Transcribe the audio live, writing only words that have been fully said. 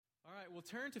right,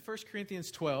 we'll turn to 1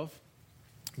 Corinthians 12.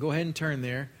 Go ahead and turn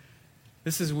there.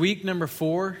 This is week number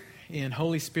 4 in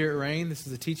Holy Spirit Reign. This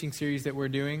is a teaching series that we're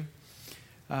doing,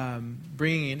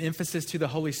 bringing an emphasis to the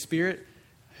Holy Spirit,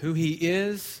 who He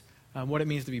is, what it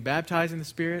means to be baptized in the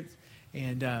Spirit,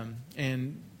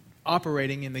 and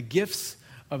operating in the gifts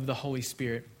of the Holy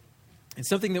Spirit. And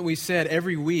something that we said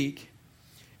every week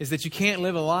is that you can't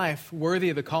live a life worthy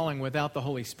of the calling without the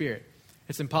Holy Spirit.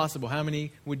 It's impossible. How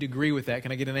many would agree with that?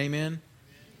 Can I get an amen?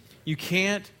 You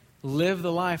can't live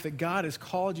the life that God has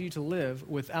called you to live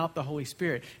without the Holy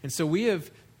Spirit. And so we have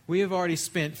already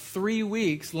spent 3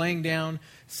 weeks laying down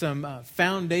some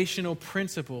foundational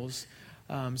principles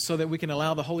so that we can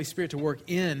allow the Holy Spirit to work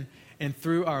in and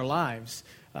through our lives.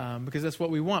 Because that's what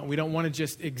we want. We don't want to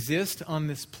just exist on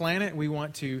this planet. We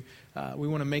want to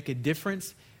make a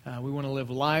difference. We want to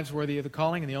live lives worthy of the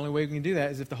calling, and the only way we can do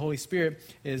that is if the Holy Spirit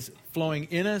is flowing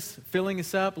in us, filling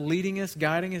us up, leading us,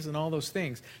 guiding us, and all those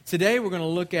things. Today we're going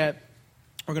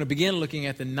to begin looking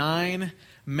at the 9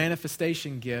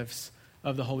 manifestation gifts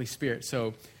of the Holy Spirit.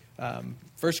 So 1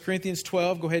 Corinthians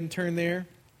 12, go ahead and turn there,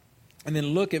 and then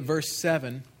look at verse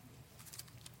 7. It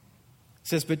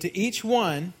says, "But to each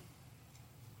one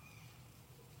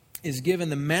is given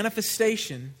the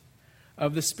manifestation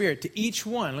of the Spirit." To each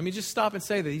one. Let me just stop and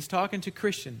say that he's talking to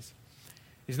Christians.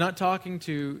 He's not talking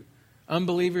to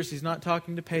unbelievers. He's not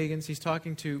talking to pagans. He's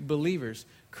talking to believers,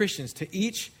 Christians. To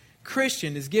each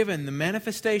Christian is given the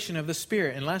manifestation of the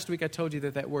Spirit. And last week I told you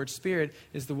that word Spirit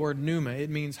is the word pneuma. It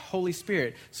means Holy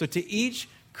Spirit. So to each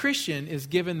Christian is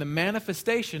given the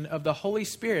manifestation of the Holy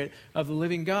Spirit of the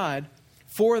living God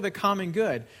for the common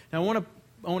good. Now I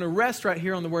want to rest right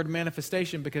here on the word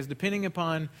manifestation, because depending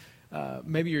upon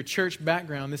maybe your church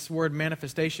background, this word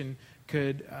manifestation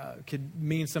could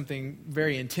mean something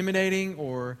very intimidating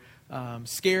or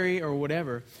scary or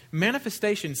whatever.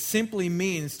 Manifestation simply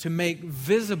means to make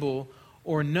visible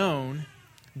or known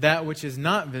that which is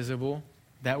not visible,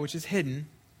 that which is hidden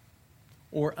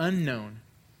or unknown,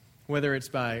 whether it's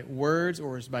by words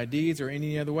or it's by deeds or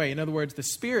any other way. In other words, the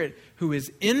Spirit, who is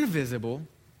invisible,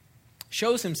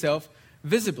 shows Himself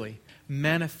visibly,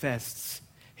 manifests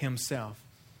Himself.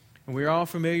 And we're all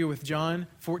familiar with John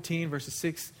 14, verses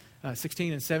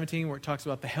 16 and 17, where it talks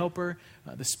about the Helper,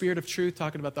 the Spirit of truth,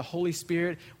 talking about the Holy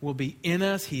Spirit will be in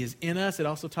us. He is in us. It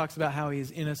also talks about how He is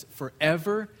in us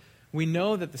forever. We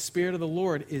know that the Spirit of the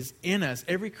Lord is in us.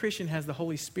 Every Christian has the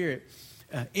Holy Spirit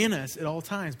in us at all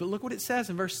times. But look what it says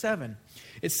in verse 7.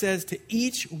 It says, "To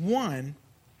each one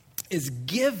is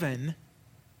given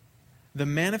the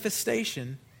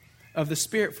manifestation of the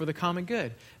Spirit for the common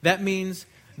good." That means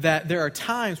that there are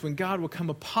times when God will come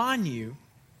upon you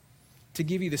to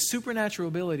give you the supernatural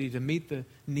ability to meet the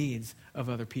needs of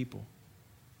other people.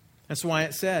 That's why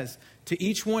it says, to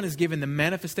each one is given the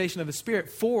manifestation of the Spirit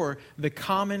for the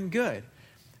common good.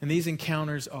 And these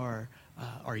encounters are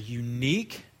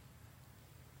unique.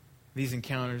 These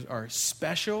encounters are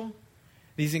special.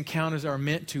 These encounters are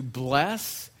meant to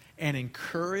bless and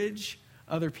encourage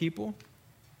other people.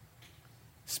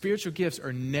 Spiritual gifts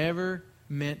are never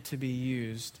meant to be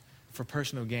used for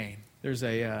personal gain. There's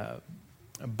a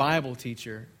Bible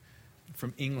teacher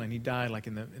from England. He died like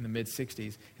in the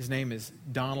mid-60s. His name is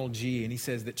Donald G. And he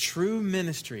says that true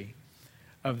ministry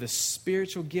of the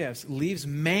spiritual gifts leaves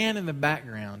man in the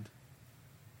background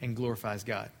and glorifies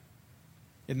God.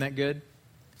 Isn't that good?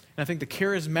 And I think the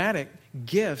charismatic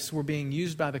gifts were being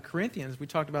used by the Corinthians. We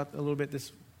talked about a little bit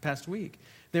this past week.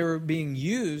 They were being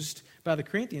used by the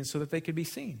Corinthians so that they could be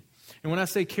seen. And when I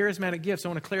say charismatic gifts, I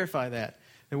want to clarify that.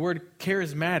 The word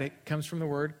charismatic comes from the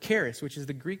word charis, which is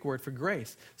the Greek word for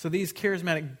grace. So these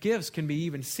charismatic gifts can be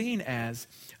even seen as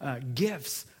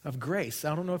gifts of grace.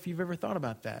 I don't know if you've ever thought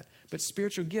about that, but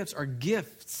spiritual gifts are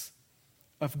gifts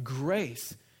of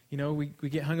grace. You know, we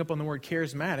get hung up on the word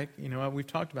charismatic. You know, we've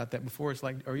talked about that before. It's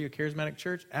like, are you a charismatic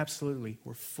church? Absolutely.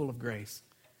 We're full of grace.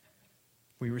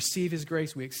 We receive His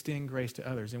grace, we extend grace to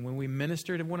others. And when we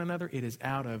minister to one another, it is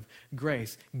out of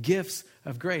grace. Gifts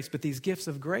of grace. But these gifts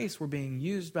of grace were being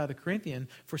used by the Corinthian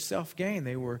for self-gain.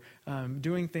 They were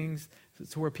doing things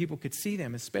to where people could see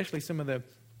them, especially some of the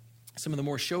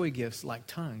more showy gifts like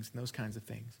tongues and those kinds of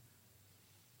things.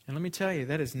 And let me tell you,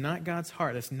 that is not God's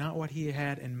heart. That's not what He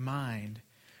had in mind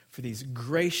for these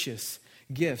gracious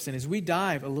gifts. And as we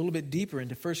dive a little bit deeper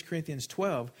into 1 Corinthians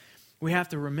 12, we have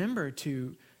to remember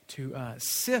to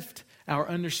sift our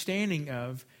understanding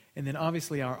of, and then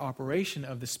obviously our operation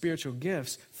of the spiritual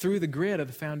gifts through the grid of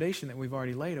the foundation that we've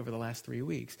already laid over the last 3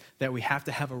 weeks. That we have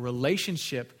to have a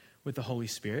relationship with the Holy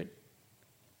Spirit.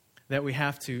 That we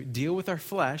have to deal with our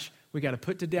flesh. We got to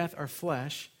put to death our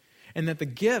flesh. And that the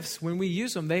gifts, when we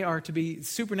use them, they are to be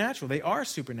supernatural. They are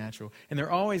supernatural. And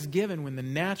they're always given when the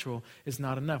natural is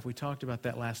not enough. We talked about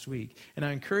that last week. And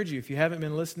I encourage you, if you haven't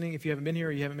been listening, if you haven't been here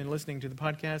or you haven't been listening to the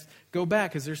podcast, go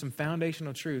back, because there's some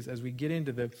foundational truths. As we get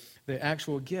into the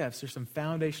actual gifts, there's some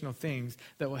foundational things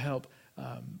that will help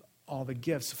all the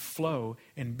gifts flow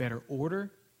in better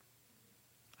order.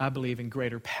 I believe in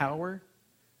greater power,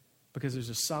 because there's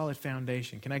a solid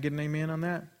foundation. Can I get an amen on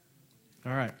that?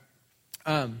 All right.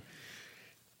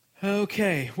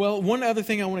 Okay, well, one other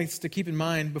thing I want us to keep in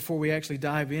mind before we actually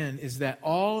dive in is that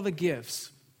all the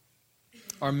gifts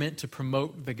are meant to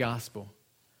promote the gospel.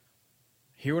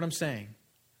 Hear what I'm saying?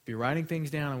 If you're writing things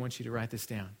down, I want you to write this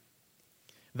down.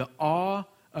 The awe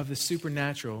of the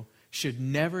supernatural should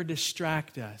never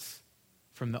distract us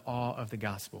from the awe of the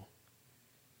gospel.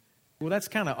 Well, that's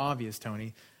kind of obvious,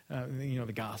 Tony,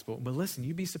 the gospel. But listen,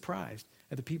 you'd be surprised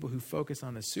at the people who focus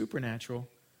on the supernatural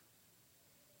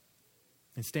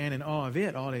and stand in awe of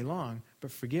it all day long,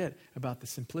 but forget about the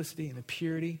simplicity and the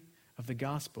purity of the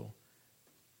gospel,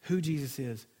 who Jesus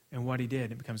is and what he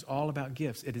did. It becomes all about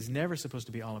gifts. It is never supposed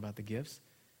to be all about the gifts.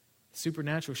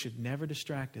 Supernatural should never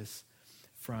distract us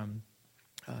from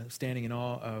standing in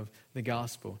awe of the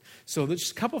gospel. So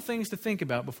there's a couple things to think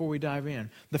about before we dive in.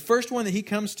 The first one that he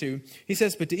comes to, he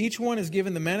says, but to each one is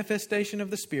given the manifestation of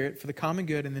the Spirit for the common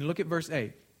good. And then look at verse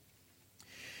 8.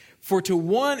 For to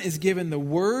one is given the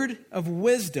word of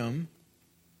wisdom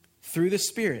through the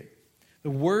Spirit.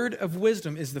 The word of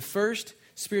wisdom is the first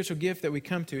spiritual gift that we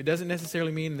come to. It doesn't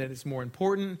necessarily mean that it's more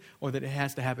important or that it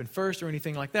has to happen first or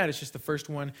anything like that. It's just the first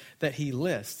one that he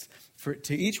lists.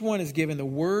 To each one is given the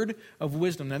word of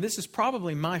wisdom. Now, this is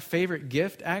probably my favorite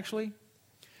gift, actually,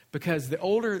 because the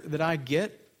older that I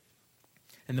get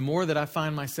and the more that I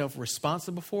find myself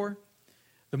responsible for,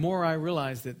 the more I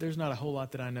realize that there's not a whole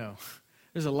lot that I know.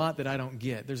 There's a lot that I don't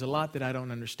get. There's a lot that I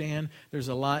don't understand. There's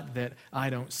a lot that I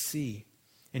don't see.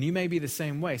 And you may be the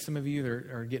same way. Some of you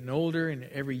are getting older, and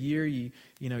every year you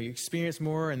experience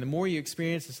more. And the more you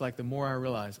experience, it's like the more I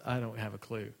realize I don't have a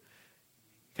clue.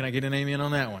 Can I get an amen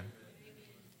on that one?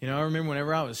 I remember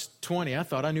whenever I was 20, I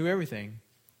thought I knew everything.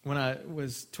 When I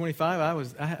was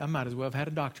 25, I might as well have had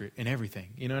a doctorate in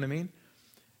everything. You know what I mean?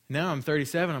 Now I'm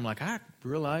 37. I'm like, I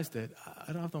realized that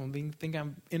I don't even think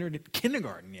I'm entered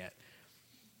kindergarten yet.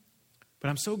 But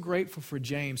I'm so grateful for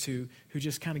James, who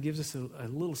just kind of gives us a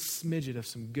little smidget of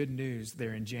some good news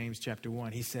there in James chapter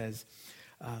 1. He says,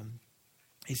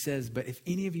 but if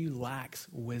any of you lacks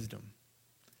wisdom,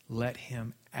 let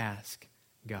him ask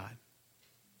God.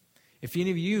 If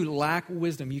any of you lack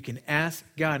wisdom, you can ask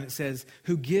God. And it says,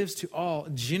 who gives to all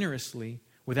generously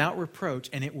without reproach,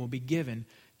 and it will be given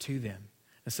to them.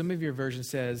 Now, some of your version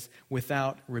says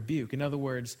without rebuke. In other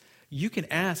words, you can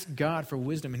ask God for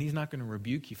wisdom, and he's not going to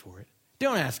rebuke you for it.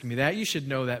 Don't ask me that. You should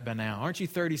know that by now. Aren't you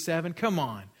 37? Come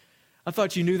on. I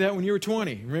thought you knew that when you were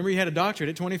 20. Remember, you had a doctorate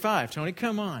at 25. Tony,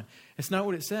 come on. It's not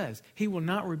what it says. He will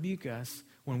not rebuke us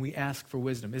when we ask for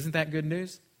wisdom. Isn't that good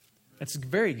news? That's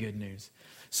very good news.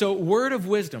 So, word of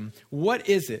wisdom, what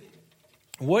is it?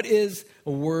 What is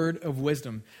a word of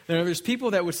wisdom? There's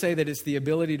people that would say that it's the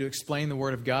ability to explain the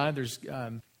word of God. There's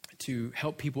to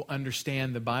help people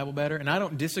understand the Bible better. And I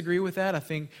don't disagree with that. I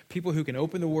think people who can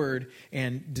open the Word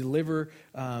and deliver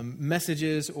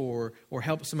messages or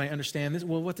help somebody understand this,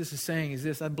 well, what this is saying is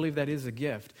this. I believe that is a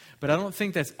gift. But I don't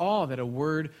think that's all that a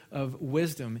word of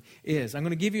wisdom is. I'm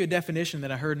going to give you a definition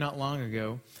that I heard not long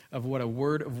ago of what a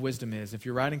word of wisdom is. If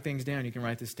you're writing things down, you can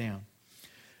write this down.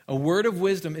 A word of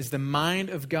wisdom is the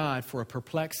mind of God for a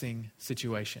perplexing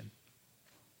situation.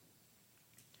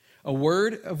 A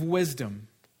word of wisdom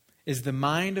is the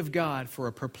mind of God for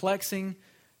a perplexing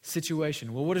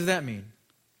situation. Well, what does that mean?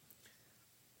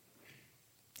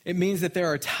 It means that there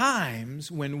are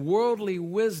times when worldly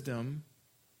wisdom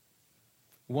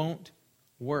won't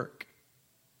work.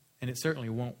 And it certainly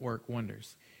won't work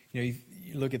wonders. You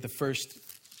look at the first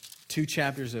 2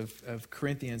 chapters of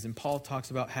Corinthians, and Paul talks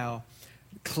about how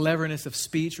cleverness of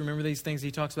speech. Remember these things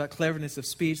he talks about? Cleverness of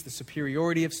speech, the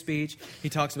superiority of speech. He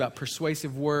talks about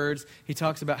persuasive words. He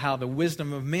talks about how the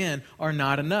wisdom of men are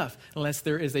not enough unless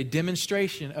there is a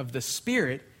demonstration of the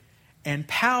Spirit and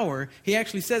power. He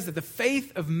actually says that the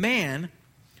faith of man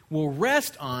will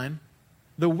rest on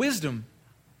the wisdom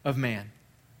of man.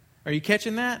 Are you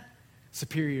catching that?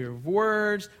 Superior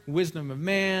words, wisdom of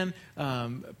man,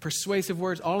 persuasive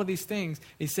words, all of these things.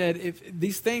 He said, if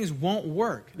these things won't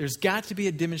work, there's got to be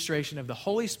a demonstration of the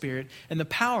Holy Spirit and the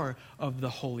power of the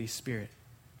Holy Spirit.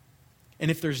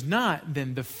 And if there's not,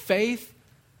 then the faith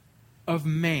of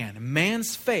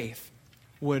man's faith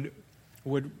would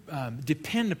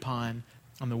depend upon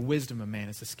on the wisdom of man.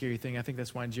 It's a scary thing. I think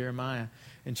that's why in Jeremiah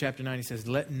in chapter 9 he says,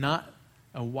 let not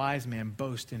a wise man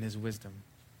boast in his wisdom.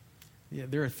 Yeah,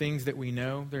 there are things that we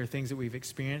know. There are things that we've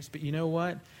experienced. But you know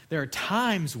what? There are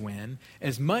times when,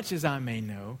 as much as I may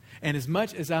know, and as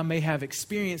much as I may have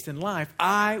experienced in life,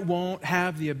 I won't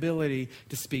have the ability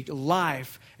to speak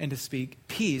life and to speak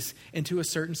peace into a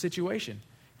certain situation.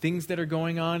 Things that are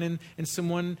going on in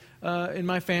someone in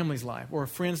my family's life or a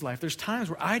friend's life. There's times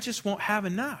where I just won't have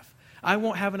enough. I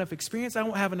won't have enough experience. I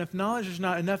won't have enough knowledge. There's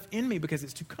not enough in me because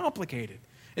it's too complicated.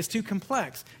 It's too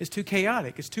complex. It's too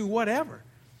chaotic. It's too whatever.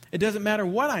 It doesn't matter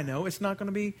what I know. It's not going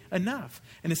to be enough.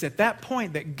 And it's at that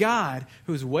point that God,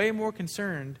 who is way more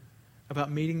concerned about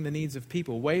meeting the needs of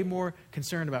people, way more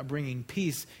concerned about bringing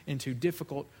peace into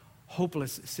difficult,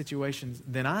 hopeless situations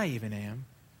than I even am,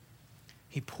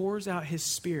 He pours out His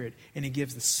Spirit and He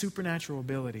gives the supernatural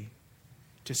ability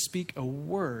to speak a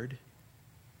word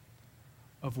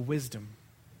of wisdom.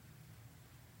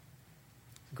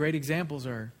 Great examples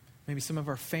are maybe some of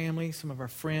our family, some of our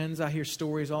friends. I hear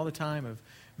stories all the time of,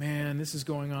 man, this is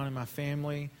going on in my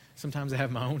family. Sometimes I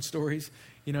have my own stories.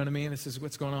 You know what I mean? This is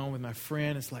what's going on with my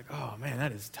friend. It's like, oh, man,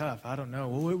 that is tough. I don't know.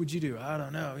 Well, what would you do? I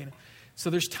don't know. You know. So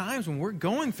there's times when we're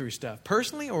going through stuff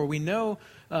personally, or we know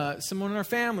someone in our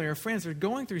family or friends are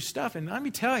going through stuff. And let me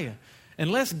tell you,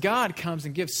 unless God comes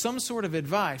and gives some sort of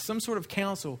advice, some sort of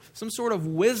counsel, some sort of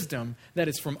wisdom that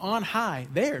is from on high,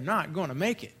 they're not going to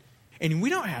make it. And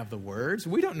we don't have the words.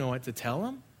 We don't know what to tell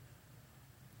them.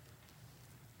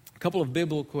 A couple of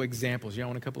biblical examples. Y'all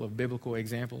want a couple of biblical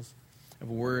examples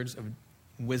of words of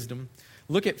wisdom?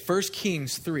 Look at 1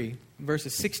 Kings 3,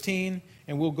 verses 16,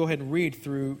 and we'll go ahead and read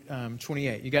through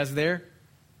 28. You guys there?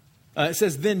 It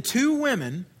says, then 2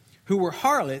 women who were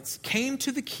harlots came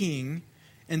to the king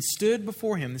and stood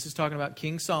before him. This is talking about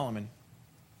King Solomon.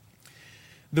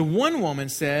 The one woman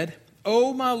said,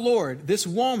 "Oh, my Lord, this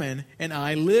woman and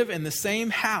I live in the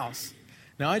same house."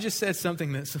 Now, I just said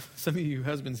something that some of you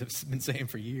husbands have been saying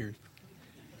for years.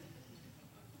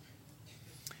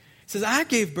 It says, "I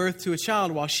gave birth to a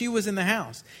child while she was in the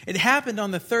house. It happened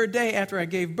on the 3rd day after I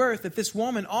gave birth that this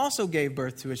woman also gave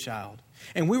birth to a child.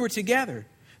 And we were together.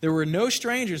 There were no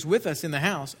strangers with us in the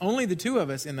house, only the 2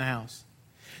 of us in the house.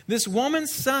 This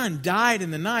woman's son died in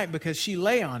the night because she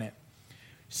lay on it.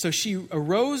 So she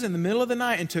arose in the middle of the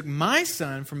night and took my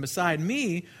son from beside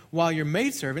me while your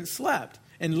maidservant slept,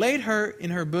 and laid her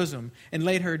in her bosom, and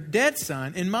laid her dead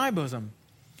son in my bosom.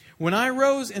 When I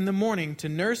rose in the morning to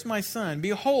nurse my son,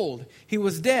 behold, he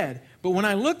was dead. But when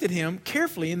I looked at him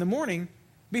carefully in the morning,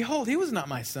 behold, he was not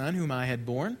my son whom I had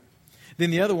born."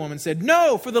 Then the other woman said,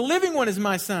 "No, for the living one is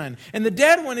my son, and the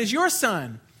dead one is your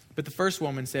son." But the first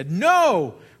woman said,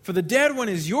 "No, for the dead one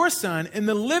is your son, and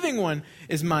the living one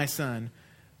is my son."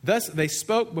 Thus they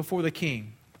spoke before the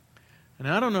king. And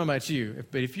I don't know about you,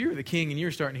 but if you're the king and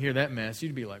you're starting to hear that mess,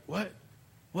 you'd be like, what?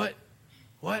 What?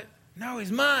 What? No,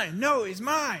 he's mine. No, he's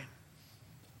mine.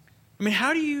 I mean,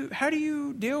 how do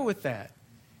you deal with that?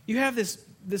 You have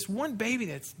this one baby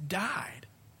that's died.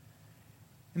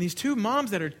 And these 2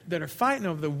 moms that are fighting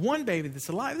over the one baby that's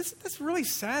alive. That's a really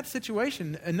sad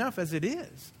situation enough as it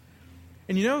is.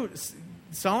 And you know,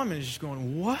 Solomon is just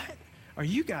going, what are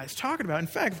you guys talking about? In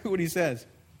fact, look what he says.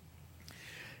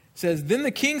 It says, then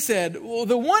the king said, well,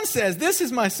 the one says, "This is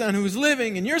my son who is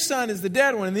living, and your son is the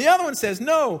dead one." And the other one says,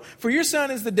 "No, for your son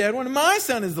is the dead one, and my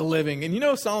son is the living." And you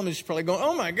know, Solomon's probably going,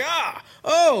 oh my God.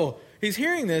 Oh, he's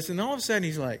hearing this. And all of a sudden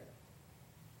he's like,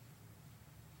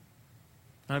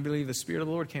 I believe the Spirit of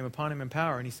the Lord came upon him in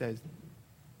power. And he says,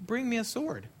 "Bring me a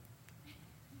sword."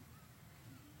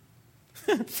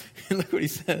 Look what he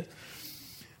said.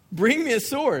 "Bring me a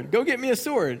sword. Go get me a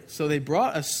sword." So they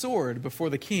brought a sword before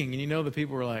the king. And you know, the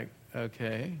people were like,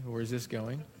 okay, where's this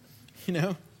going? You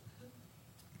know?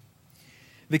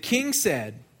 The king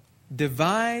said,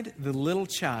 "Divide the little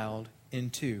child in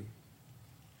 2,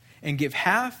 and give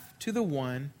half to the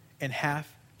one and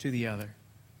half to the other."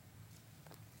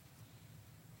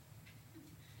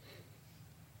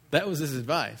 That was his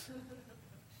advice.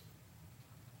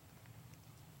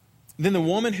 Then the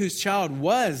woman whose child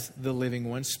was the living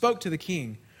one spoke to the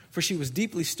king, for she was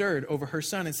deeply stirred over her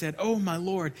son, and said, "Oh, my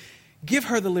lord, give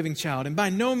her the living child, and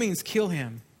by no means kill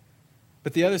him."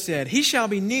 But the other said, "He shall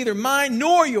be neither mine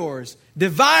nor yours.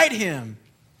 Divide him."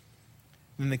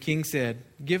 Then the king said,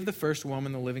 "Give the first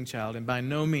woman the living child, and by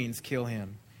no means kill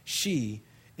him. She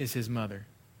is his mother."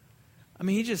 I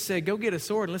mean, he just said, go get a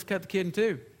sword and let's cut the kid in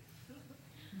 2.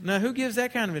 Now, who gives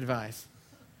that kind of advice?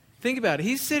 Think about it.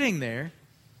 He's sitting there.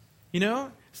 You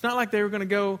know, it's not like they were going to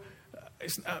go,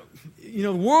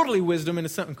 worldly wisdom into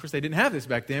something. Of course, they didn't have this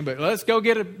back then, but let's go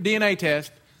get a DNA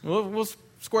test. We'll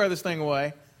square this thing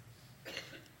away.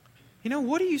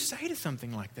 What do you say to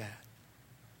something like that?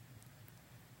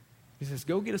 He says,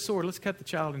 go get a sword. Let's cut the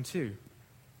child in two.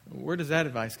 Where does that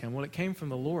advice come? Well, it came from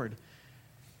the Lord.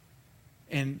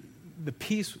 And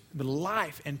the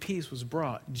life and peace was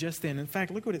brought just then. In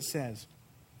fact, look what it says.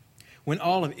 When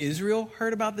all of Israel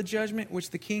heard about the judgment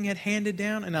which the king had handed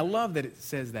down, and I love that it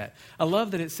says that. I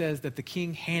love that it says that the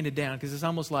king handed down, because it's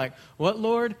almost like, what,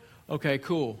 Lord? Okay,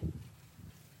 cool.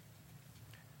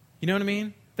 You know what I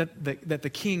mean? That the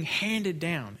king handed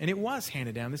down, and it was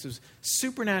handed down. This was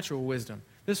supernatural wisdom.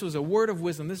 This was a word of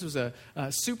wisdom. This was a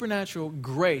supernatural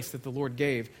grace that the Lord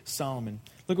gave Solomon.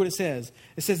 Look what it says.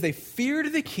 It says, they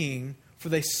feared the king, for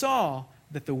they saw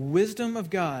that the wisdom of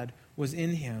God was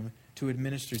in him to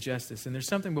administer justice. And there's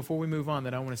something before we move on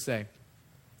that I want to say,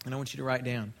 and I want you to write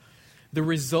down. The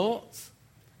results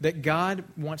that God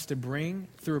wants to bring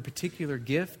through a particular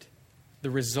gift,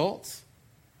 the results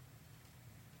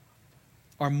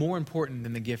are more important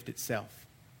than the gift itself.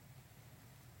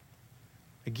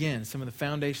 Again, some of the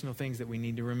foundational things that we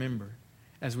need to remember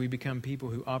as we become people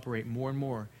who operate more and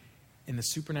more in the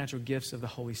supernatural gifts of the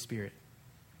Holy Spirit.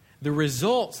 The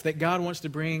results that God wants to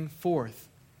bring forth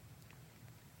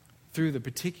through the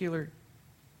particular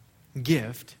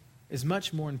gift is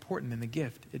much more important than the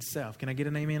gift itself. Can I get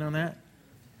an amen on that?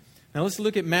 Now let's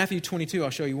look at Matthew 22. I'll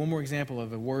show you one more example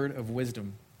of a word of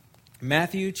wisdom.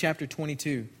 Matthew chapter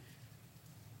 22.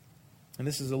 And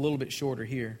this is a little bit shorter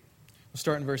here. We'll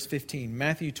start in verse 15.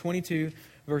 Matthew 22,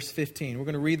 verse 15. We're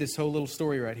going to read this whole little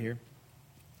story right here.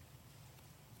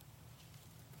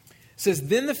 It says,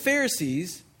 then the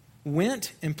Pharisees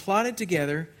went and plotted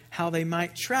together how they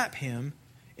might trap him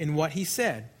in what he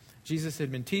said. Jesus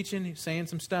had been teaching, he was saying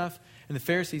some stuff, and the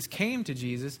Pharisees came to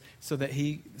Jesus so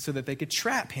that they could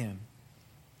trap him.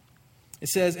 It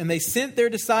says, and they sent their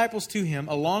disciples to him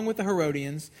along with the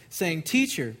Herodians, saying,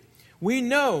 Teacher, we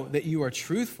know that you are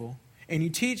truthful, and you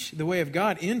teach the way of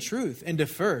God in truth, and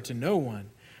defer to no one.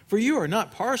 For you are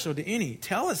not partial to any.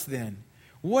 Tell us then,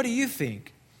 what do you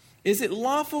think? Is it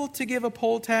lawful to give a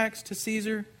poll tax to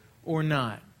Caesar or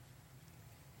not?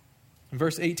 In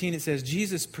verse 18 it says,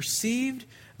 Jesus perceived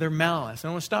their malice. And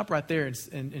I want to stop right there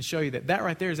and show you that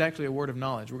right there is actually a word of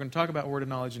knowledge. We're going to talk about word of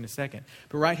knowledge in a second.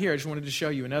 But right here, I just wanted to show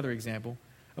you another example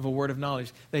of a word of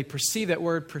knowledge. They perceive. That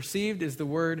word perceived is the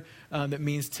word that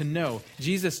means to know.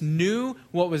 Jesus knew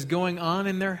what was going on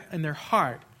in their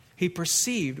heart. He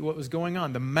perceived what was going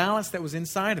on, the malice that was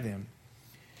inside of them.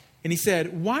 And he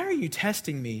said, why are you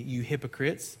testing me, you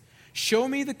hypocrites? Show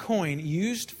me the coin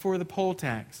used for the poll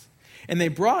tax. And they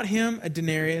brought him a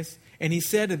denarius, and he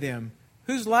said to them,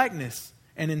 whose likeness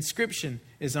and inscription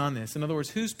is on this? In other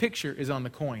words, whose picture is on the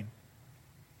coin?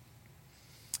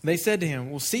 They said to him,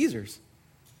 well, Caesar's.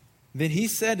 Then he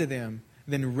said to them,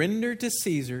 then render to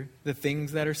Caesar the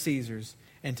things that are Caesar's,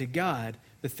 and to God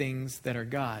the things that are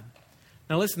God.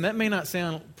 Now listen, that may not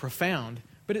sound profound,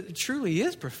 but it truly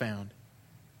is profound.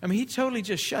 I mean, he totally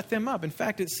just shut them up. In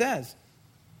fact, it says,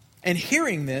 and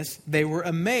hearing this, they were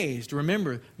amazed.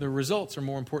 Remember, the results are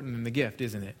more important than the gift,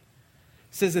 isn't it? It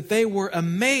says that they were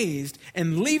amazed,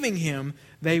 and leaving him,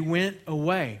 they went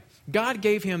away. God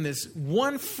gave him this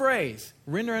one phrase,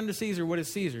 render unto Caesar what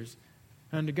is Caesar's,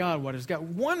 unto God what is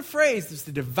God. One phrase, this is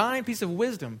the divine piece of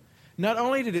wisdom. Not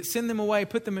only did it send them away,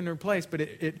 put them in their place, but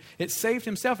it saved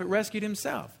himself, it rescued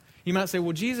himself. You might say,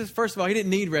 well, Jesus, first of all, he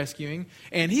didn't need rescuing,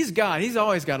 and he's God. He's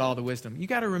always got all the wisdom. You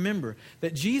got to remember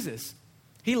that Jesus,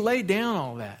 he laid down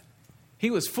all that. He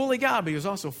was fully God, but he was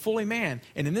also fully man.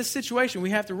 And in this situation,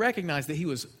 we have to recognize that he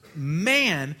was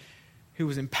man who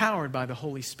was empowered by the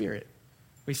Holy Spirit.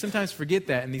 We sometimes forget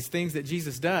that in these things that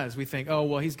Jesus does. We think, oh,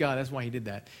 well, he's God. That's why he did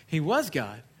that. He was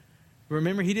God.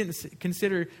 Remember, he didn't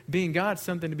consider being God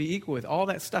something to be equal with. All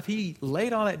that stuff, he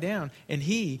laid all that down, and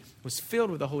he was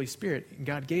filled with the Holy Spirit. And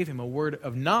God gave him a word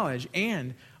of knowledge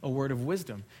and a word of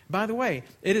wisdom. By the way,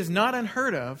 it is not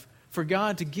unheard of for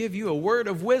God to give you a word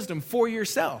of wisdom for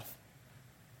yourself.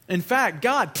 In fact,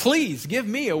 God, please give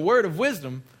me a word of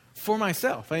wisdom for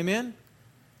myself. Amen?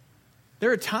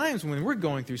 There are times when we're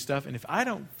going through stuff, and if I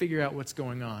don't figure out what's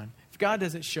going on, if God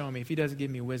doesn't show me, if he doesn't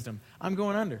give me wisdom, I'm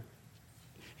going under.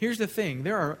 Here's the thing.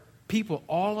 There are people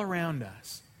all around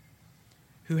us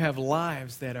who have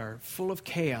lives that are full of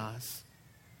chaos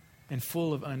and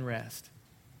full of unrest,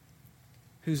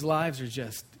 whose lives are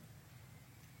just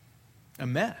a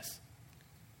mess.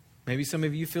 Maybe some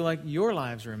of you feel like your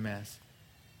lives are a mess.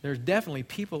 There's definitely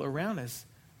people around us,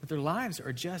 but their lives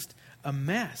are just a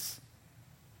mess.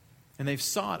 And they've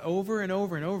sought over and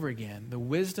over and over again the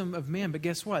wisdom of men. But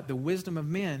guess what? The wisdom of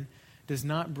men does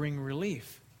not bring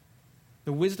relief.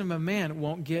 The wisdom of man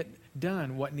won't get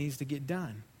done what needs to get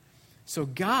done. So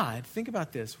God, think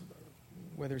about this.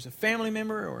 whether it's a family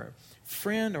member or a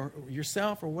friend or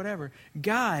yourself or whatever,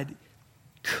 God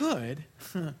could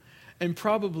and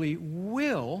probably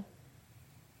will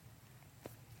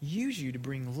use you to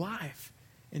bring life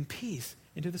and peace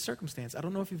into the circumstance. I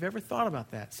don't know if you've ever thought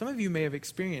about that. Some of you may have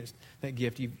experienced that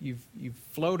gift. You've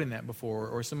flowed in that before,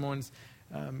 or someone's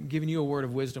given you a word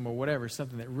of wisdom or whatever,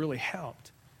 something that really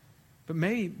helped. But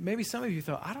maybe some of you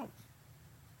thought,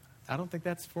 I don't think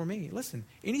that's for me. Listen,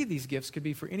 any of these gifts could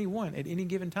be for anyone at any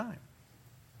given time.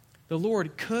 The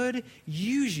Lord could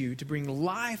use you to bring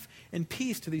life and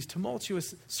peace to these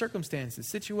tumultuous circumstances,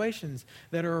 situations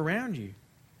that are around you.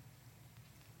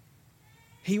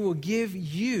 He will give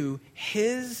you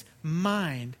His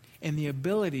mind and the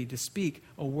ability to speak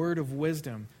a word of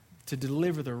wisdom, to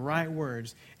deliver the right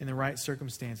words in the right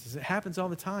circumstances. It happens all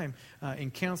the time in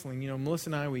counseling. You know, Melissa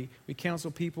and I, we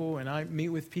counsel people, and I meet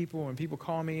with people, and people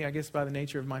call me, I guess by the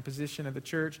nature of my position at the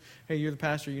church, hey, you're the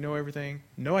pastor, you know everything.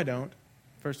 No, I don't,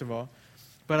 first of all.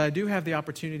 But I do have the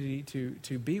opportunity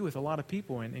to be with a lot of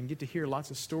people and get to hear lots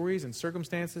of stories and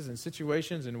circumstances and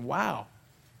situations, and wow.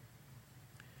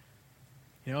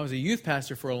 You know, I was a youth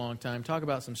pastor for a long time. Talk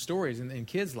about some stories in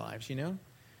kids' lives, you know.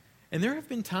 And there have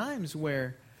been times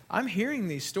where I'm hearing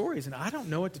these stories and I don't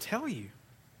know what to tell you.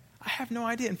 I have no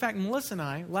idea. In fact, Melissa and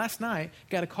I, last night,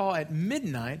 got a call at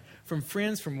midnight from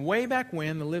friends from way back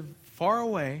when that live far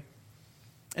away.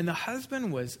 And the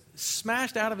husband was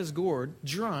smashed out of his gourd,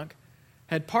 drunk,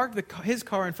 had parked his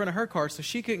car in front of her car so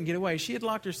she couldn't get away. She had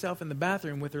locked herself in the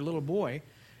bathroom with her little boy.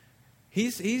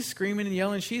 He's screaming and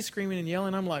yelling. She's screaming and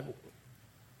yelling. I'm like,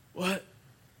 what?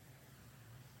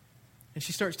 And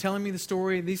she starts telling me the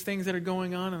story, these things that are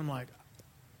going on, and I'm like,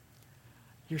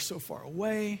 you're so far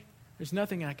away. There's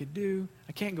nothing I could do.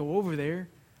 I can't go over there.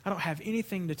 I don't have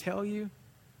anything to tell you.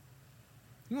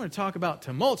 You want to talk about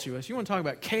tumultuous. You want to talk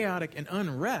about chaotic and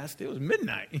unrest. It was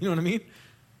midnight. You know what I mean?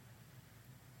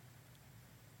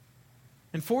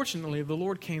 And fortunately, the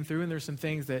Lord came through, and there's some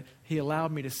things that He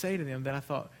allowed me to say to them that I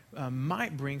thought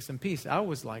might bring some peace. I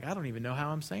was like, I don't even know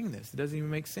how I'm saying this. It doesn't even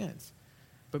make sense.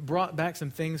 But brought back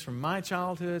some things from my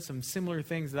childhood, some similar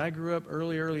things that I grew up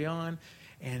early on,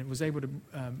 and was able to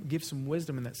give some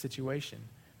wisdom in that situation.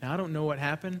 Now, I don't know what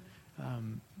happened.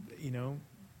 Hung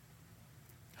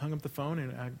up the phone,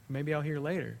 and maybe I'll hear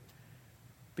later.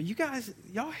 But you guys,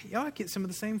 y'all get some of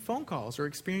the same phone calls or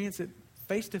experience it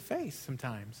face to face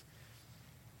sometimes.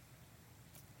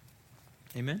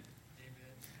 Amen?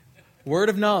 Amen. Word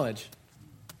of knowledge.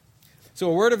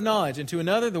 So a word of knowledge, and to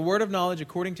another, the word of knowledge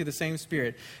according to the same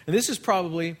Spirit. And this is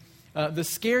probably the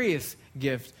scariest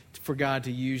gift for God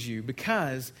to use you,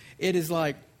 because it is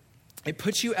like, it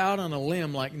puts you out on a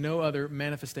limb like no other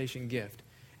manifestation gift.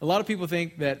 A lot of people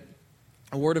think that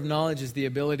a word of knowledge is the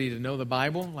ability to know the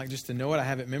Bible, like just to know it. I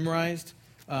have it memorized.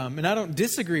 And I don't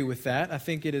disagree with that. I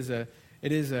think it is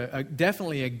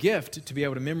definitely a gift to be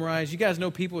able to memorize. You guys know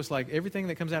people, it's like everything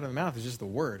that comes out of their mouth is just the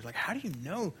word. Like, how do you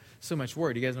know so much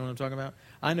word? You guys know what I'm talking about?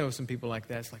 I know some people like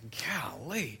that. It's like,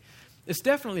 golly. It's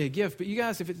definitely a gift. But you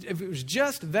guys, if it was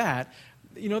just that,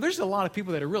 you know, there's a lot of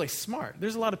people that are really smart.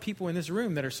 There's a lot of people in this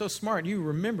room that are so smart. You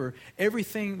remember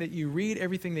everything that you read,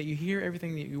 everything that you hear,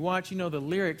 everything that you watch. You know the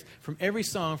lyrics from every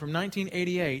song from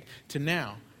 1988 to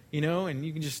now, you know, and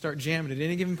you can just start jamming at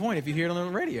any given point if you hear it on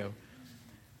the radio.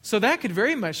 So that could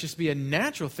very much just be a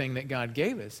natural thing that God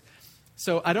gave us.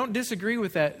 So I don't disagree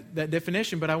with that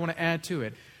definition, but I want to add to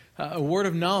it. A word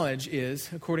of knowledge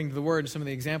is, according to the word, some of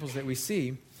the examples that we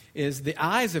see, is the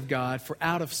eyes of God for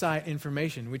out-of-sight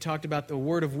information. We talked about the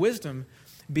word of wisdom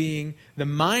being the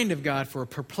mind of God for a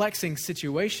perplexing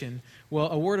situation. Well,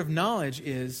 a word of knowledge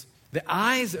is the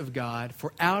eyes of God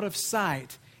for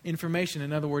out-of-sight information.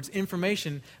 In other words,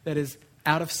 information that is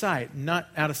out of sight. Not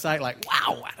out of sight like,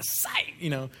 wow, out of sight, you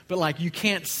know, but like you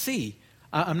can't see.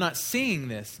 I'm not seeing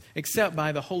this except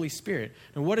by the Holy Spirit.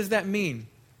 And what does that mean?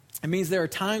 It means there are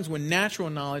times when natural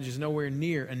knowledge is nowhere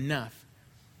near enough.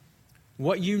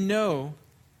 What you know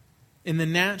in the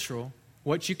natural,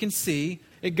 what you can see,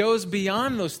 it goes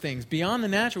beyond those things, beyond the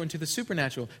natural into the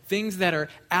supernatural, things that are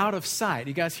out of sight.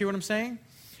 You guys hear what I'm saying?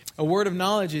 A word of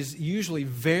knowledge is usually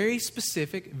very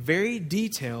specific, very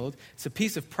detailed. It's a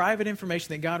piece of private information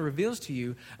that God reveals to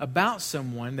you about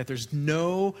someone that there's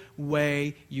no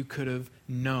way you could have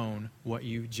known what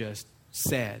you just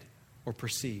said or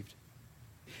perceived.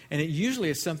 And it usually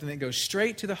is something that goes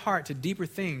straight to the heart, to deeper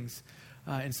things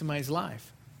in somebody's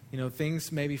life. You know,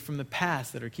 things maybe from the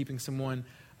past that are keeping someone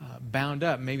bound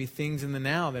up. Maybe things in the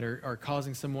now that are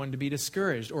causing someone to be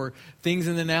discouraged, or things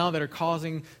in the now that are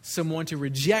causing someone to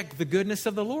reject the goodness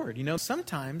of the Lord. You know,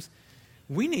 sometimes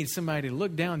we need somebody to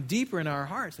look down deeper in our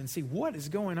hearts and see what is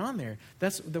going on there.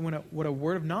 That's what a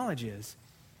word of knowledge is.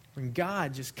 When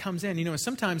God just comes in. And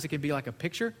sometimes it could be like a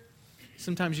picture.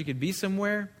 Sometimes you could be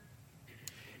somewhere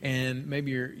and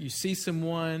maybe you see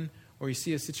someone or you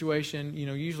see a situation.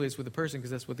 Usually it's with a person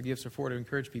because that's what the gifts are for, to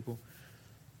encourage people.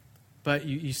 But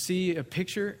you see a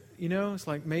picture, it's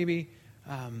like maybe,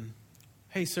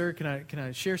 hey, sir, can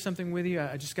I share something with you?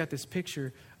 I just got this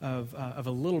picture of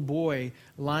a little boy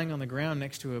lying on the ground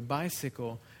next to a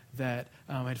bicycle that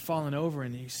had fallen over,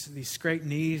 and these scraped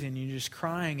knees, and you're just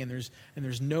crying, and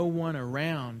there's no one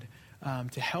around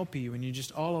to help you, and you're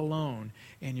just all alone,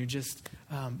 and you're just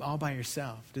all by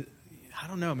yourself. I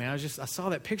don't know, man. I saw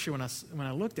that picture when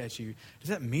I looked at you. Does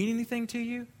that mean anything to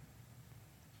you?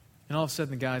 And all of a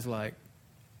sudden, the guy's like,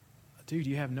 dude,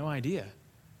 you have no idea.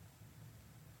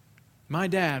 My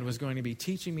dad was going to be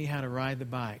teaching me how to ride the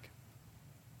bike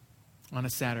on a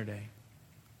Saturday.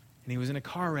 And he was in a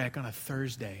car wreck on a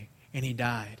Thursday, and he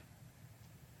died.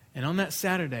 And on that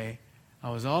Saturday,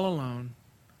 I was all alone.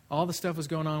 All the stuff was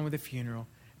going on with the funeral.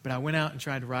 But I went out and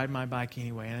tried to ride my bike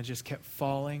anyway, and I just kept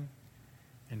falling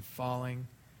and falling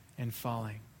and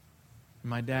falling. And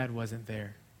my dad wasn't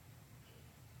there.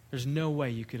 There's no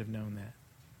way you could have known that.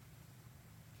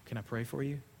 Can I pray for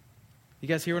you? You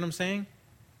guys hear what I'm saying?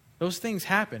 Those things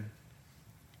happen.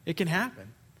 It can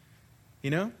happen.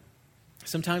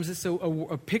 Sometimes it's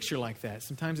a picture like that.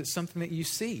 Sometimes it's something that you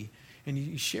see and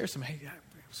you share some, hey, I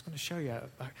was going to show you.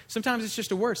 Sometimes it's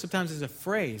just a word. Sometimes it's a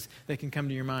phrase that can come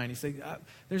to your mind. You say,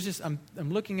 I'm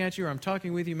looking at you or I'm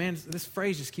talking with you. Man, this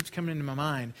phrase just keeps coming into my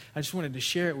mind. I just wanted to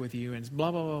share it with you, and it's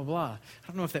blah, blah, blah, blah. I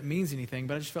don't know if that means anything,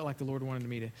 but I just felt like the Lord wanted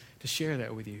me to share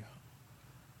that with you.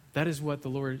 That is what the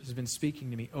Lord has been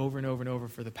speaking to me over and over and over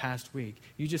for the past week.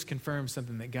 You just confirmed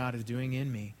something that God is doing in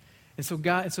me. And so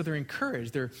they're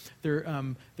encouraged. They're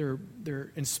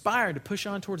inspired to push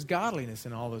on towards godliness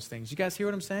and all those things. You guys hear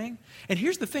what I'm saying? And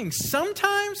here's the thing.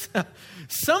 Sometimes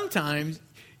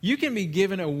you can be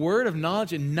given a word of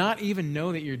knowledge and not even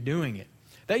know that you're doing it.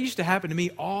 That used to happen to me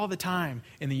all the time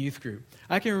in the youth group.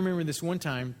 I can remember this one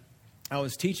time. I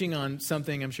was teaching on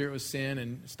something, I'm sure it was sin,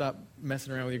 and stop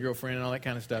messing around with your girlfriend and all that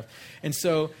kind of stuff. And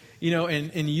so,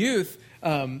 in youth,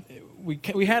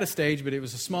 we had a stage, but it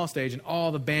was a small stage, and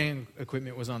all the band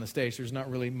equipment was on the stage. There's not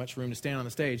really much room to stand on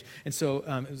the stage. And so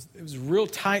it was real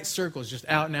tight circles, just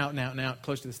out and out and out and out,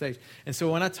 close to the stage. And so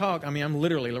when I talk, I'm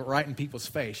literally right in people's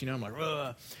face. I'm like,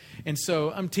 ugh. And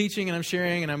so I'm teaching and I'm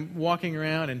sharing and I'm walking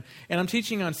around and I'm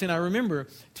teaching on sin. I remember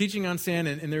teaching on sin,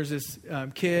 and there's this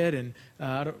kid, and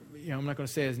I'm not going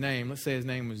to say his name. Let's say his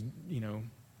name was,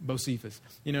 Bocephus.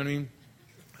 You know what I mean?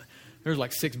 There's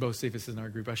like 6 Bocephuses in our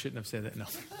group. I shouldn't have said that. No.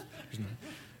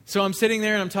 So I'm sitting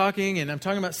there and I'm talking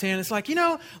about sin. It's like,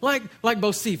 like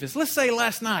Bocephus. Let's say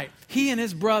last night, he and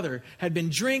his brother had been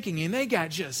drinking and they got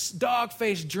just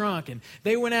dog-faced drunk. And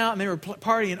they went out and they were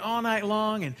partying all night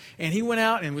long. And he went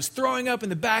out and was throwing up in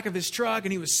the back of his truck.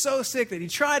 And he was so sick that he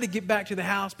tried to get back to the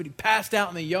house, but he passed out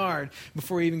in the yard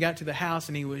before he even got to the house.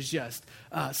 And he was just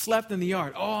slept in the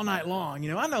yard all night long.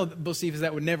 I know that Bocephus,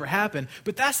 that would never happen.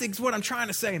 But that's what I'm trying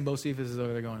to say. And Bocephus is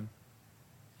over there going,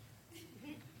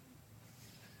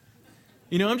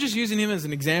 I'm just using him as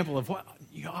an example of what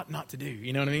you ought not to do.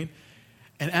 You know what I mean?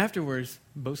 And afterwards,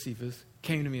 Bocephus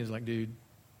came to me and was like, dude,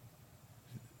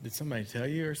 did somebody tell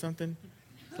you or something?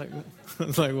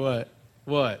 It's like what?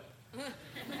 What?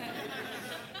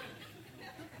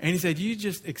 And he said, you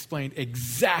just explained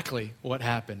exactly what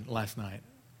happened last night.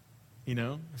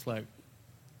 It's like,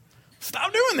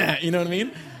 stop doing that. You know what I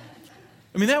mean?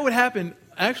 That would happen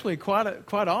actually quite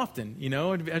often,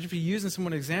 I'd just be using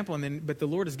someone's example, but the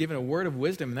Lord has given a word of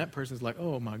wisdom, and that person's like,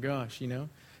 oh my gosh,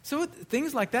 So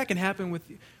things like that can happen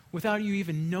without you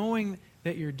even knowing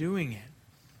that you're doing it,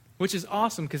 which is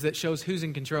awesome because that shows who's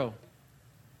in control.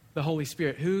 The Holy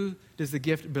Spirit. Who does the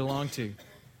gift belong to?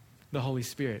 The Holy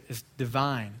Spirit. It's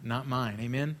divine, not mine.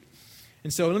 Amen?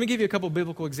 And so let me give you a couple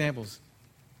biblical examples.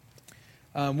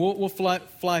 We'll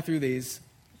fly through these.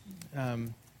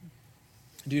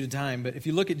 Due to time, but if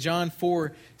you look at John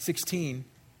 4:16,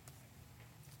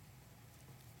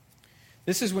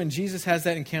 this is when Jesus has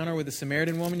that encounter with the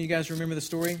Samaritan woman. You guys remember the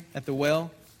story at the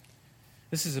well?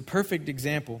 This is a perfect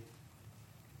example.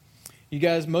 You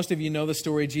guys, most of you know the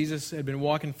story. Jesus had been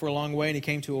walking for a long way, and he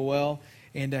came to a well,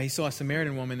 and he saw a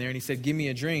Samaritan woman there, and he said, give me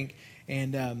a drink.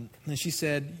 And she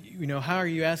said, how are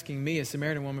you asking me, a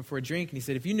Samaritan woman, for a drink? And he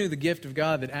said, if you knew the gift of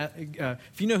God,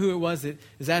 if you know who it was that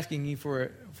is asking you for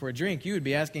a drink, you would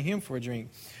be asking him for a drink.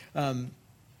 And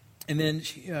then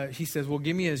she says, well,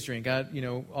 give me his drink.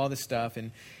 All this stuff.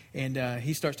 And And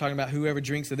he starts talking about whoever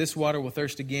drinks of this water will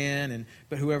thirst again,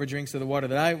 but whoever drinks of the water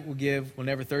that I will give will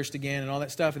never thirst again, and all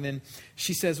that stuff. And then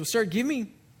she says, well, sir, give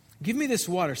me this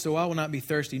water so I will not be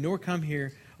thirsty, nor come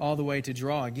here all the way to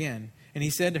draw again. And he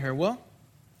said to her, well,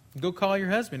 go call your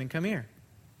husband and come here.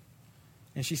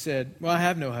 And she said, well, I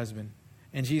have no husband.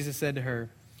 And Jesus said to her,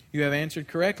 you have answered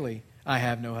correctly, I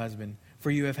have no husband.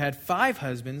 For you have had 5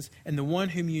 husbands, and the one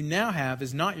whom you now have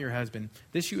is not your husband.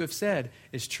 This you have said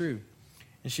is true.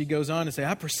 And she goes on to say,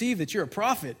 I perceive that you're a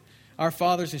prophet. Our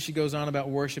fathers, and she goes on about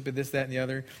worship and this, that, and the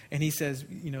other. And he says,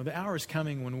 the hour is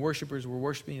coming when worshipers were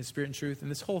worshiping in spirit and truth,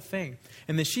 and this whole thing.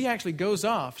 And then she actually goes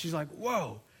off. She's like,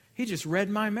 whoa, he just read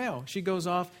my mail. She goes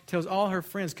off, tells all her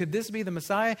friends, could this be the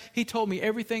Messiah? He told me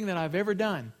everything that I've ever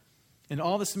done. And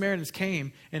all the Samaritans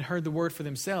came and heard the word for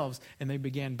themselves, and they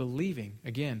began believing.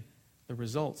 Again, the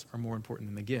results are more important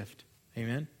than the gift.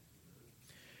 Amen?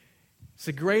 It's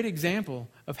a great example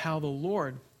of how the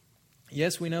Lord,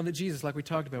 yes, we know that Jesus, like we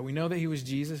talked about, we know that he was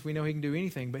Jesus. We know he can do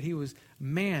anything. But he was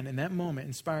man in that moment,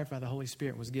 inspired by the Holy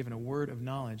Spirit, was given a word of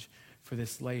knowledge for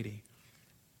this lady.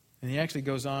 And he actually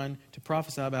goes on to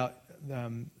prophesy about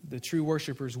the true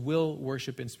worshipers will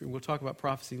worship in spirit. We'll talk about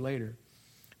prophecy later.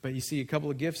 But you see a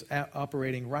couple of gifts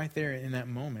operating right there in that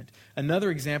moment. Another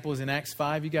example is in Acts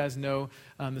 5. You guys know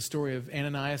the story of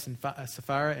Ananias and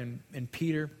Sapphira and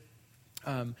Peter.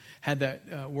 Had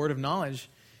that word of knowledge.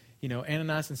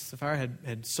 Ananias and Sapphira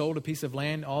had sold a piece of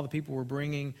land. All the people were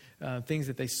bringing things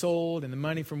that they sold and the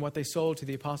money from what they sold to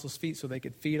the apostles' feet so they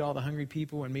could feed all the hungry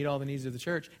people and meet all the needs of the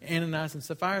church. Ananias and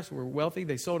Sapphira were wealthy.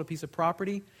 They sold a piece of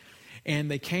property, and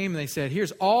they came and they said,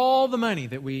 here's all the money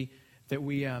that we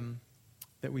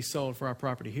sold for our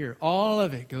property. Here, all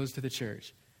of it goes to the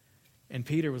church. And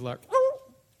Peter was like,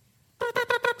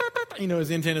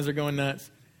 his antennas are going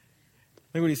nuts.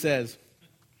 Look what he says.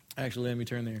 Actually, let me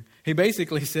turn there. He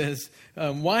basically says,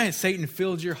 why has Satan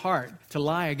filled your heart to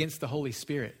lie against the Holy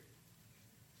Spirit?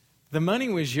 The money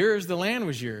was yours. The land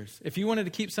was yours. If you wanted to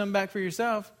keep some back for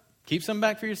yourself, keep some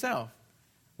back for yourself.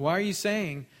 Why are you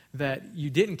saying that you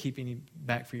didn't keep any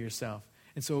back for yourself?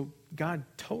 And so God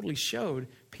totally showed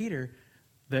Peter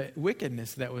the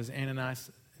wickedness that was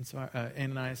Ananias'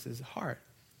 heart.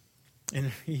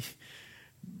 And he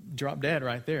dropped dead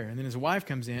right there. And then his wife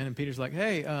comes in, and Peter's like,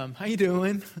 hey, how you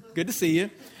doing? Good to see you.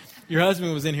 Your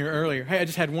husband was in here earlier. Hey, I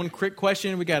just had one quick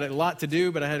question. We got a lot to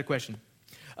do, but I had a question.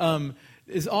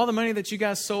 Is all the money that you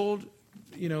guys sold,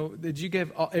 did you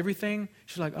give everything?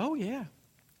 She's like, oh, yeah.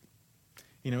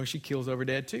 She kills over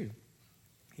dead too.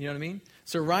 You know what I mean?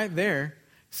 So right there,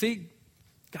 see,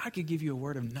 God could give you a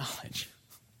word of knowledge.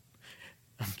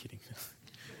 I'm kidding.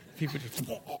 People just,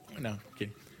 no, I'm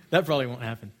kidding. That probably won't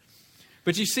happen.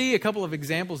 But you see a couple of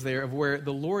examples there of where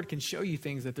the Lord can show you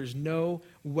things that there's no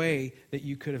way that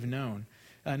you could have known.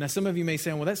 Now, some of you may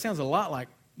say, well, that sounds a lot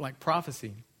like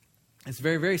prophecy. It's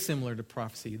very, very similar to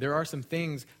prophecy. There are some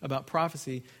things about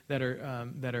prophecy that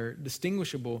are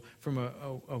distinguishable from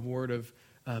a word of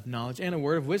knowledge and a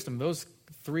word of wisdom. Those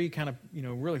three kind of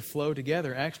really flow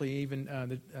together. Actually,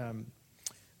 even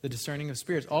the discerning of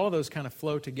spirits, all of those kind of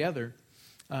flow together.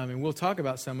 And we'll talk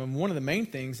about some of them. One of the main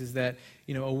things is that,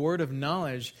 a word of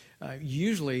knowledge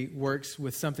usually works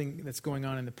with something that's going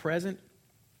on in the present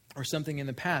or something in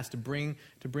the past to bring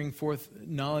forth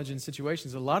knowledge in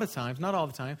situations. A lot of times, not all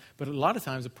the time, but a lot of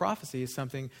times a prophecy is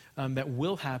something that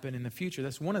will happen in the future.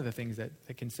 That's one of the things that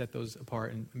can set those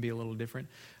apart and be a little different.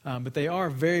 But they are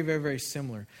very, very, very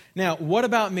similar. Now, what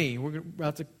about me? We're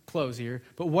about to close here.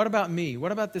 But what about me?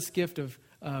 What about this gift of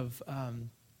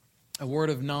a word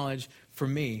of knowledge for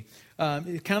me?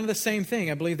 Kind of the same thing.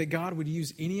 I believe that God would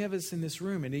use any of us in this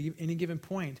room at any given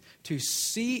point to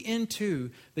see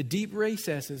into the deep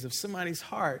recesses of somebody's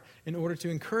heart in order to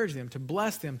encourage them, to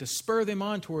bless them, to spur them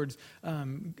on towards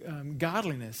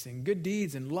godliness and good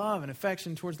deeds and love and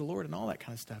affection towards the Lord and all that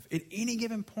kind of stuff. At any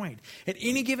given point. At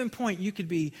any given point, you could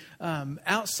be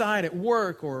outside at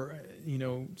work or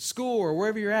school or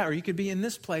wherever you're at, or you could be in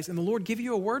this place and the Lord give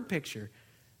you a word picture.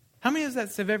 How many of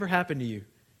that have ever happened to you?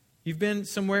 You've been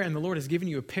somewhere and the Lord has given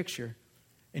you a picture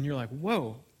and you're like,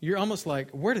 whoa. You're almost like,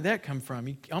 where did that come from?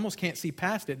 You almost can't see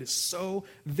past it. It's so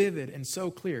vivid and so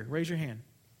clear. Raise your hand.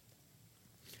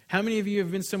 How many of you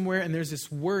have been somewhere and there's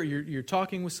this word, you're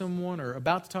talking with someone or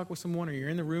about to talk with someone or you're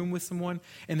in the room with someone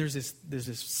and there's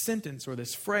this sentence or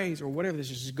this phrase or whatever that's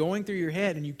just going through your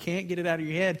head and you can't get it out of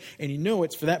your head and you know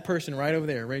it's for that person right over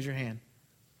there. Raise your hand.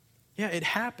 Yeah, it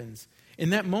happens.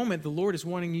 In that moment, the Lord is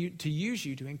wanting you to use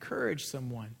you to encourage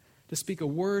someone, to speak a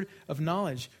word of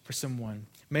knowledge for someone.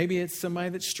 Maybe it's somebody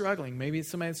that's struggling. Maybe it's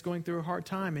somebody that's going through a hard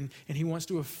time, and He wants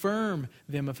to affirm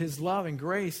them of His love and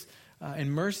grace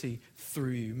and mercy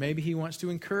through you. Maybe he wants to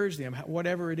encourage them,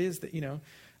 whatever it is that,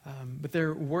 but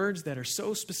they're words that are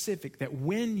so specific that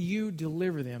when you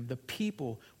deliver them, the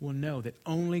people will know that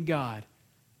only God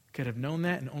could have known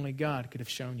that and only God could have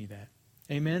shown you that.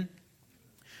 Amen?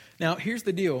 Now, here's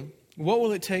the deal. What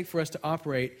will it take for us to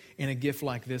operate in a gift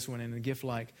like this one, in a gift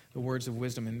like the words of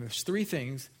wisdom? And there's 3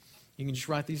 things. You can just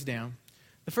write these down.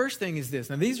 The first thing is this.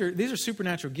 Now, these are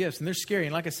supernatural gifts, and they're scary.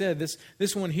 And like I said,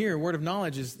 this one here, word of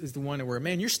knowledge, is the one where,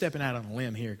 man, you're stepping out on a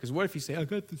limb here. Because what if you say, I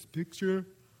got this picture,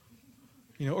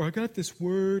 or I got this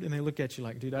word, and they look at you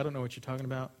like, dude, I don't know what you're talking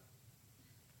about.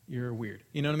 You're weird.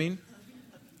 You know what I mean?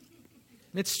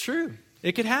 It's true.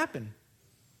 It could happen.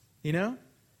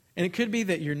 And it could be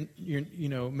that you're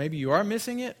maybe you are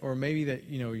missing it, or maybe that,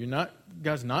 you're not,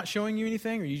 God's not showing you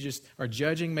anything, or you just are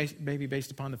judging maybe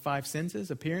based upon the 5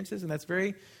 senses, appearances, and that's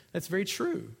very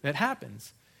true. That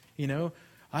happens.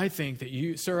 I think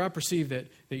that I perceive that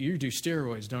you do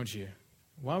steroids, don't you?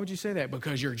 Why would you say that?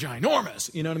 Because you're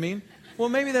ginormous. You know what I mean? Well,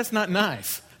 maybe that's not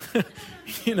nice.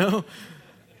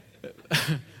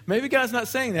 Maybe God's not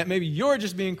saying that. Maybe you're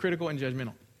just being critical and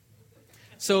judgmental.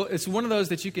 So it's one of those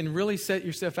that you can really set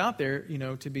yourself out there,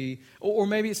 to be, or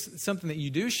maybe it's something that you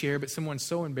do share, but someone's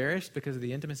so embarrassed because of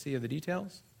the intimacy of the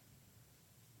details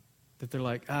that they're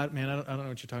like, man, I don't know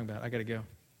what you're talking about. I got to go.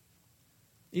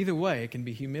 Either way, it can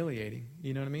be humiliating.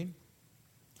 You know what I mean?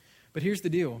 But here's the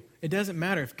deal. It doesn't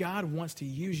matter if God wants to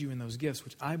use you in those gifts,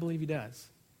 which I believe he does.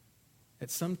 At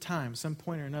some time, some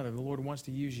point or another, the Lord wants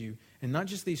to use you. And not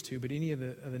just these 2, but any of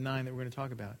the 9 that we're going to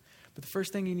talk about. But the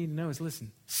first thing you need to know is,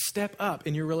 listen, step up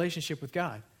in your relationship with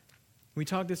God. We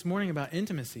talked this morning about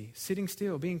intimacy, sitting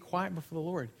still, being quiet before the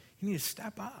Lord. You need to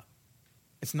step up.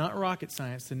 It's not rocket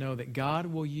science to know that God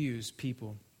will use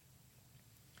people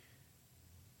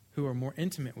who are more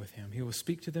intimate with him. He will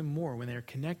speak to them more when they are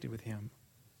connected with him.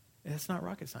 That's not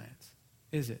rocket science,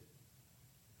 is it?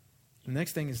 The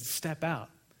next thing is to step out.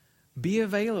 Be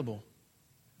available.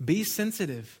 Be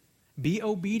sensitive. Be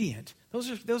obedient.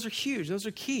 Those are huge. Those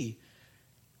are key.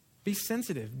 Be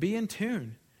sensitive. Be in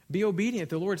tune. Be obedient.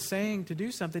 The Lord's saying to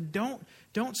do something.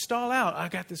 Don't stall out. I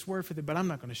got this word for them, but I'm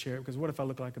not going to share it because what if I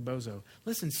look like a bozo?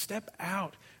 Listen, step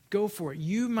out. Go for it.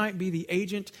 You might be the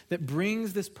agent that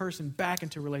brings this person back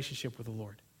into relationship with the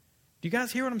Lord. Do you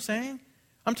guys hear what I'm saying?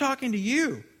 I'm talking to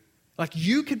you. Like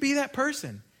you could be that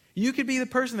person. You could be the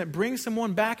person that brings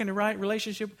someone back into right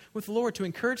relationship with the Lord to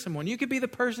encourage someone. You could be the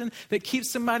person that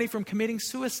keeps somebody from committing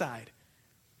suicide.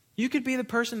 You could be the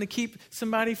person to keep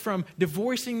somebody from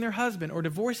divorcing their husband or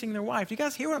divorcing their wife. Do you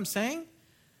guys hear what I'm saying?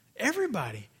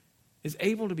 Everybody is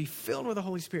able to be filled with the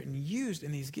Holy Spirit and used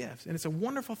in these gifts. And it's a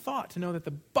wonderful thought to know that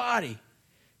the body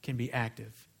can be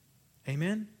active.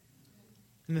 Amen?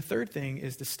 And the third thing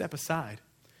is to step aside.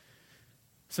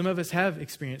 Some of us have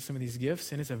experienced some of these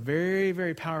gifts, and it's a very,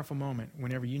 very powerful moment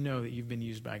whenever you know that you've been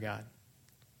used by God.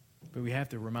 But we have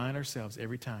to remind ourselves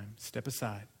every time, step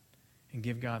aside and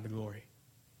give God the glory.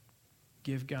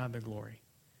 Give God the glory.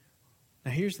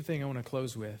 Now here's the thing I want to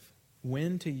close with.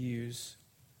 When to use,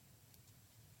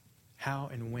 how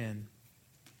and when. And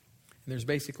there's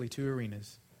basically 2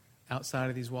 arenas, outside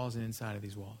of these walls and inside of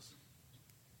these walls.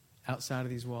 Outside of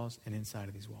these walls and inside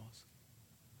of these walls.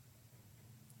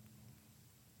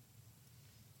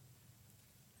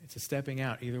 It's a stepping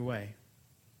out either way.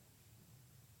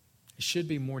 It should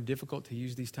be more difficult to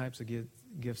use these types of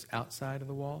gifts outside of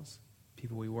the walls.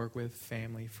 People we work with,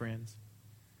 family, friends.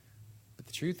 But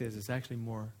the truth is, it's actually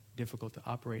more difficult to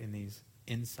operate in these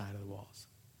inside of the walls.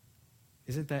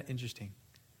 Isn't that interesting?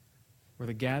 We're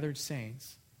the gathered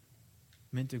saints,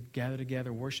 meant to gather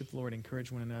together, worship the Lord,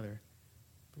 encourage one another.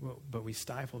 But we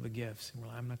stifle the gifts. And we're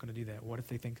like, I'm not going to do that. What if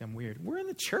they think I'm weird? We're in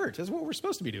the church. That's what we're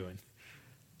supposed to be doing.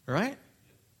 All right?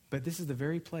 But this is the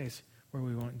very place where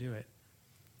we won't do it.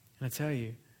 And I tell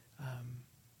you,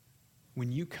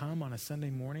 when you come on a Sunday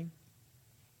morning,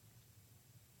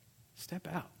 step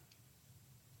out.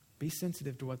 Be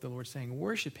sensitive to what the Lord's saying.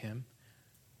 Worship Him.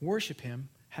 Worship Him.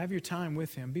 Have your time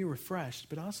with Him. Be refreshed.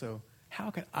 But also, how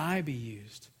can I be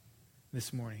used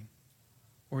this morning?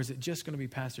 Or is it just going to be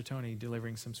Pastor Tony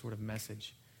delivering some sort of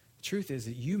message? The truth is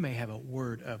that you may have a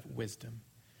word of wisdom.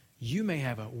 You may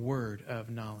have a word of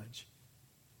knowledge.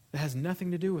 That has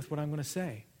nothing to do with what I'm going to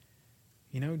say.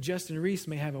 You know, Justin Reese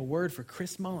may have a word for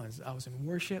Chris Mullins. I was in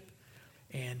worship,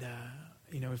 and,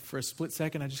 for a split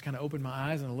second, I just kind of opened my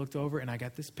eyes and I looked over, and I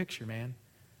got this picture, man.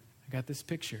 I got this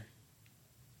picture.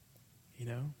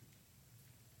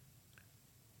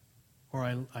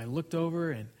 Or I looked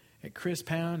over at Chris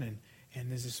Pound, and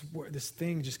there's this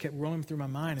thing just kept rolling through my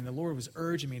mind, and the Lord was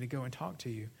urging me to go and talk to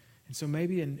you. And so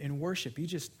maybe in worship, you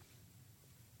just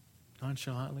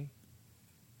nonchalantly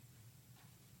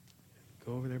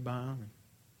go over there by them.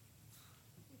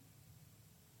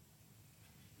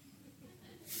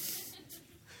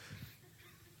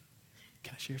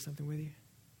 Can I share something with you?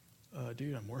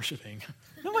 Dude, I'm worshiping.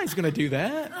 Nobody's going to do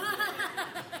that.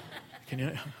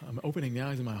 I'm opening the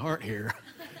eyes of my heart here.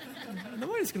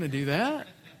 Nobody's going to do that.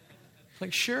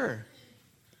 Like, sure.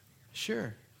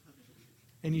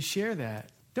 And you share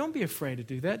that. Don't be afraid to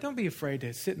do that. Don't be afraid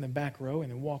to sit in the back row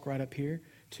and then walk right up here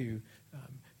to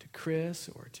Chris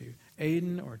or to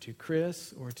Aiden or to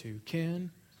Chris or to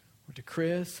Ken or to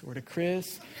Chris or to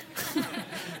Chris.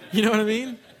 You know what I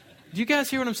mean? Do you guys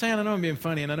hear what I'm saying? I know I'm being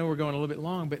funny and I know we're going a little bit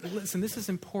long, but listen, this is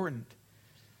important.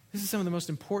 This is some of the most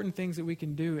important things that we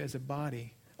can do as a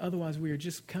body. Otherwise, we are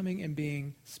just coming and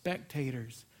being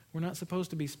spectators. We're not supposed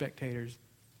to be spectators.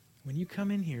 When you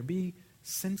come in here, be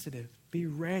sensitive. Be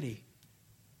ready.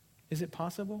 Is it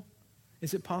possible?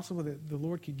 Is it possible that the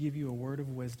Lord could give you a word of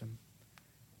wisdom?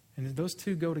 And those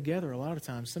two go together a lot of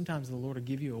times. Sometimes the Lord will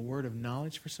give you a word of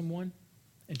knowledge for someone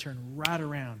and turn right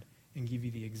around and give you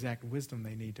the exact wisdom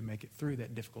they need to make it through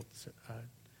that difficult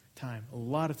time. A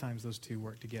lot of times those two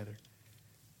work together.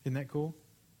 Isn't that cool?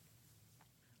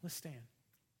 Let's stand.